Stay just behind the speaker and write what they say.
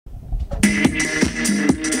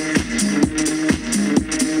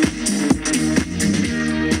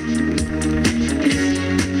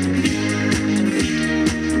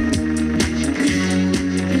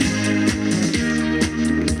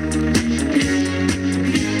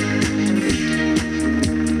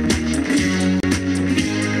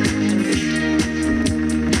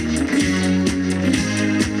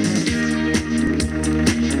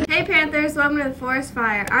Welcome to the Forest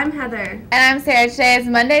Fire. I'm Heather. And I'm Sarah. Today is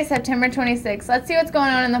Monday, September 26th. Let's see what's going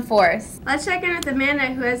on in the forest. Let's check in with Amanda,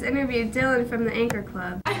 who has interviewed Dylan from the Anchor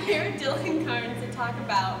Club. I'm here with Dylan Carnes to talk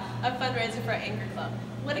about a fundraiser for our Anchor Club.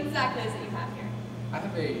 What exactly is it you have here? I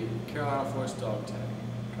have a Carolina Forest dog tag.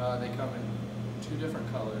 They come in 2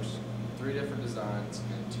 different colors, 3 different designs,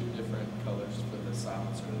 and 2 different colors for the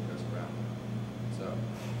silencer that goes around. So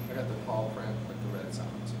I got the paw print with the red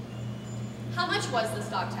silencer. How much was this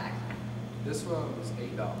dog tag? This one was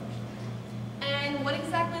 $8. And what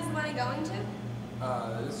exactly is the money going to?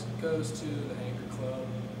 This goes to the Anchor Club,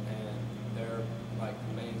 and they're like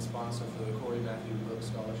the main sponsor for the Corey Matthew Brooks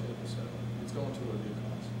Scholarship, so it's going to a good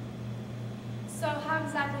cause. So how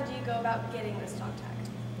exactly do you go about getting this dog tag?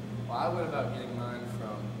 Well, I went about getting mine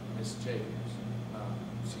from Miss Jacobs.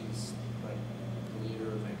 She's like the leader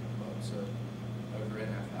of Anchor Club, so over in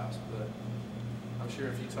Half House. But I'm sure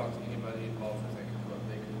if you talk to anybody involved with Anchor Club,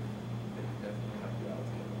 they could definitely help you out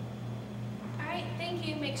with it. Alright, thank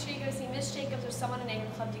you. Make sure you go see Miss Jacobs or someone in Anchor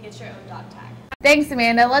Club to get your own dog tag. Thanks,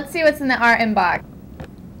 Amanda. Let's see what's in the art inbox.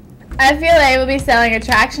 FBLA will be selling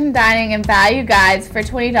attraction, dining, and value guides for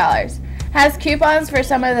 $20. Has coupons for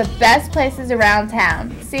some of the best places around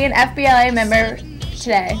town. See an FBLA member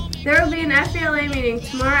today. There will be an FBLA meeting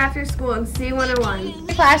tomorrow after school in C101.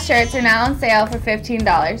 Class shirts are now on sale for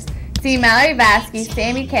 $15. See Mallory Vasky,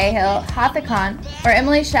 Sammy Cahill, Hatha Khan, or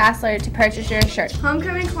Emily Schassler to purchase your shirt.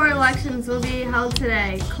 Homecoming court elections will be held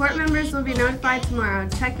today. Court members will be notified tomorrow.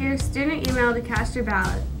 Check your student email to cast your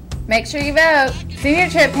ballot. Make sure you vote. Senior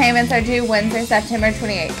trip payments are due Wednesday, September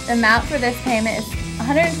 28th. The amount for this payment is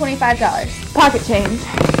 $125. Pocket change.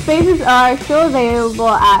 Spaces are still available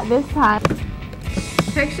at this time.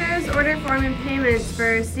 Pictures, order form, and payments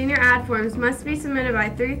for senior ad forms must be submitted by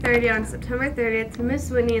 3:30 on September 30th to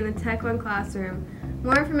Miss Whitney in the Tech 1 classroom.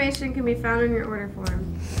 More information can be found on your order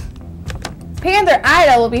form. Panther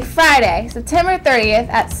Idol will be Friday, September 30th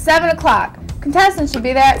at 7 o'clock. Contestants should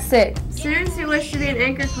be there at 6. Students who wish to be an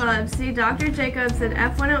Anchor Club, see Dr. Jacobs at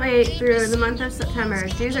F108 through the month of September.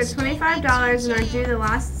 Dues are $25 and are due the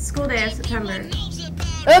last school day of September.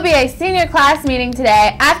 There will be a senior class meeting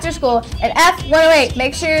today after school at F108.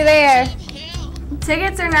 Make sure you're there.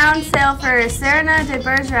 Tickets are now on sale for Serena de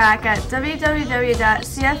Bergerac at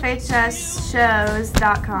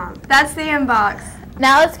www.cfhsshows.com. That's the inbox.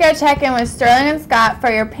 Now let's go check in with Sterling and Scott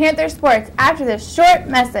for your Panther Sports after this short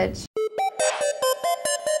message.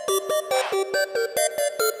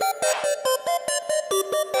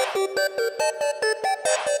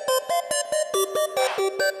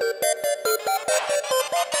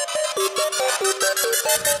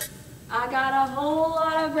 I got a whole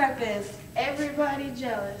lot of breakfast. Everybody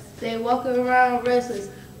jealous. They walk around restless.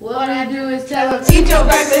 What I do is tell them, eat your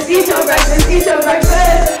breakfast, eat your breakfast, eat your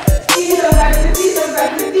breakfast. Eat your breakfast, eat your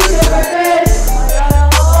breakfast, eat your breakfast. I got a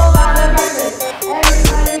whole lot of breakfast.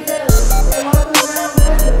 Everybody jealous. They walk around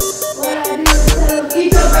restless. What I do is tell them,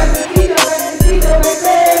 eat your breakfast, eat your breakfast, eat your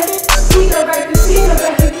breakfast. Eat your breakfast, eat your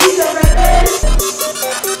breakfast, eat your breakfast.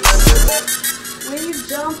 When you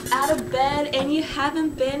jump out of bed and you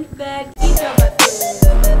haven't been fed, eat your breakfast.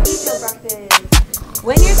 Eat your breakfast.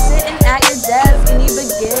 When you're sitting at your desk and you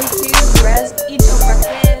begin to rest, eat your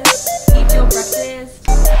breakfast. Eat your breakfast.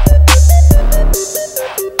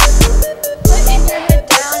 Putting your head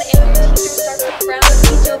down and your teacher starts to frown,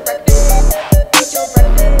 eat your breakfast. Eat your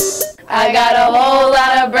breakfast. I got a whole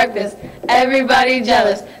lot of breakfast. Everybody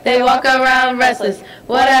jealous. They walk around restless.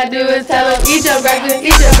 What I do is tell them, eat your breakfast,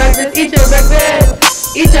 eat your breakfast, eat your breakfast.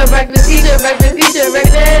 Eat your breakfast, eat your breakfast, eat your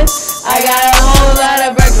breakfast. I got a whole lot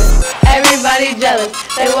of breakfast. Everybody jealous.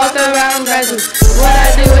 They walk around restless. What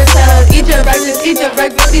I do is tell them, eat your breakfast, eat your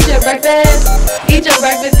breakfast, eat your breakfast. Eat your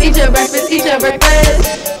breakfast, eat your breakfast, eat your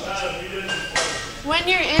breakfast. When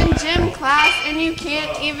you're in gym class and you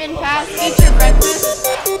can't even pass, eat your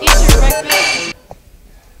breakfast. Eat your breakfast.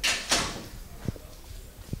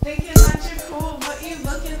 Thinking that you're cool, but you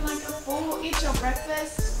looking like a fool. Eat your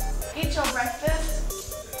breakfast. Eat your breakfast.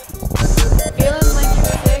 Feeling like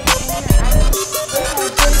you're sick and you're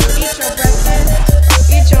anxious. Eat your breakfast.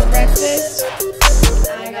 Eat your breakfast.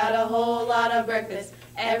 I got a whole lot of breakfast.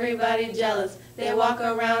 Everybody jealous. They walk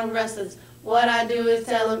around restless. What I do is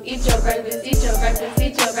tell them, eat your breakfast, eat your breakfast,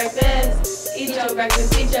 eat your breakfast. Eat your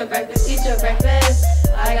breakfast, eat your breakfast, eat your breakfast.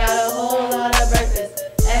 I got a whole lot of breakfast.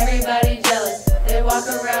 Everybody jealous, they walk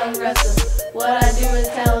around restless. What I do is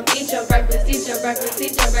tell them, eat your breakfast, eat your breakfast,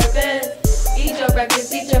 eat your breakfast. Eat your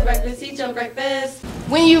breakfast, eat your breakfast, eat your breakfast.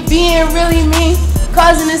 When you being really mean,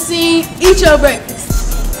 causing a scene, eat your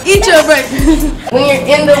breakfast. Eat your breakfast. When you're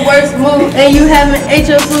in the worst mood and you haven't ate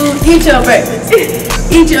your food, eat your breakfast.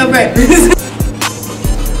 Eat your breakfast.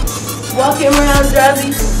 Walking around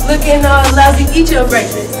drowsy, looking all lousy, eat your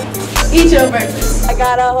breakfast. Eat your breakfast. I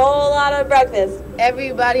got a whole lot of breakfast.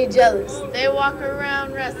 Everybody jealous. They walk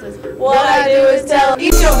around restless. What I do is tell them,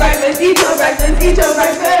 Eat your breakfast, eat your breakfast, eat your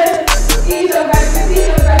breakfast. Eat your breakfast, eat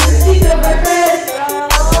your breakfast, eat your breakfast. I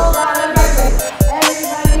got a whole lot of breakfast.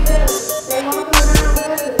 Everybody jealous. They walk around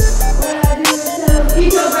restless. What I do is tell them,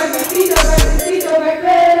 Eat your breakfast, eat your breakfast, eat your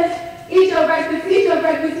breakfast. Eat your breakfast, eat your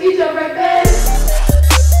breakfast, eat your breakfast.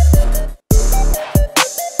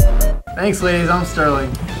 Thanks, ladies. I'm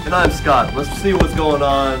Sterling. And I'm Scott. Let's see what's going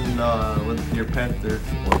on with your Panther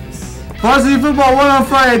sports. Varsity football won on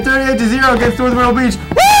Friday, 38-0 against North Myrtle Beach.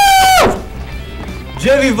 Woo!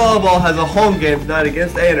 JV volleyball has a home game tonight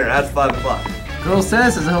against Aner at 5 o'clock. Girls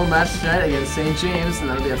tennis has a home match tonight against St. James, and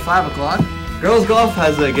that'll be at 5 o'clock. Girls golf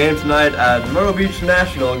has a game tonight at Myrtle Beach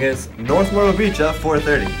National against North Myrtle Beach at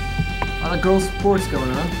 4:30. A lot of girls sports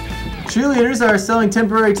going on. Cheerleaders are selling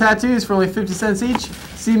temporary tattoos for only 50 cents each.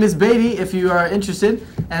 See Miss Beatty if you are interested,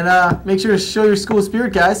 and make sure to show your school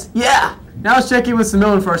spirit, guys. Yeah! Now let's check in with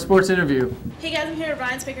Simone for our sports interview. Hey guys, I'm here with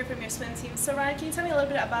Ryan Spiker from your swim team. So Ryan, can you tell me a little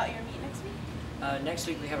bit about your meet next week? Next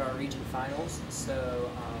week we have our region finals, so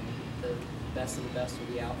the best of the best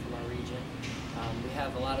will be out from our region. We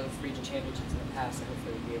have a lot of region championships in the past, so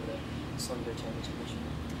hopefully we'll be able to swim their championship this year.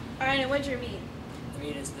 Alright, and when's your meet? The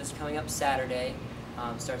meet is this coming up Saturday,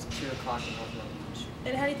 starts at 2 o'clock in North Myrtle Beach.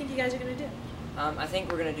 And how do you think you guys are going to do? I think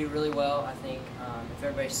we're going to do really well. I think if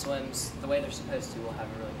everybody swims the way they're supposed to, we'll have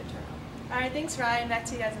a really good turnout. Alright, thanks Ryan. Back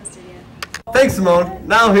to you guys in the studio. Thanks, Simone.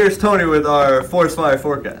 Now here's Tony with our Forest Fire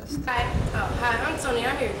forecast. Hi, I'm Tony.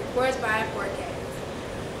 I'm here with Forest Fire forecast.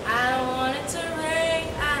 I don't want it to rain.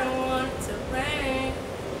 I don't want it to rain.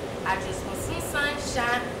 I just want some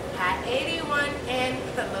sunshine. High 81 and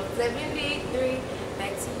the low 73.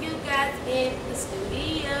 Back to you guys in the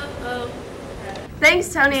studio.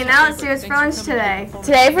 Thanks Tony, and now let's see what's for lunch today.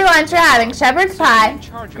 Today for lunch we're having shepherd's pie,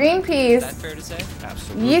 green peas,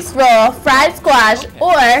 yeast roll, fried squash,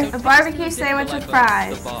 or A barbecue sandwich with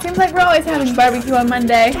fries. seems like we're always having barbecue on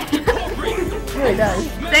Monday. It really does.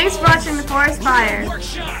 Thanks for watching the Forest Fire.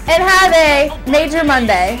 And have a major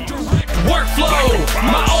Monday. Workflow,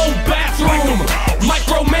 my own bathroom,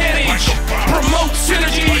 micromanage, promote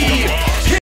synergy.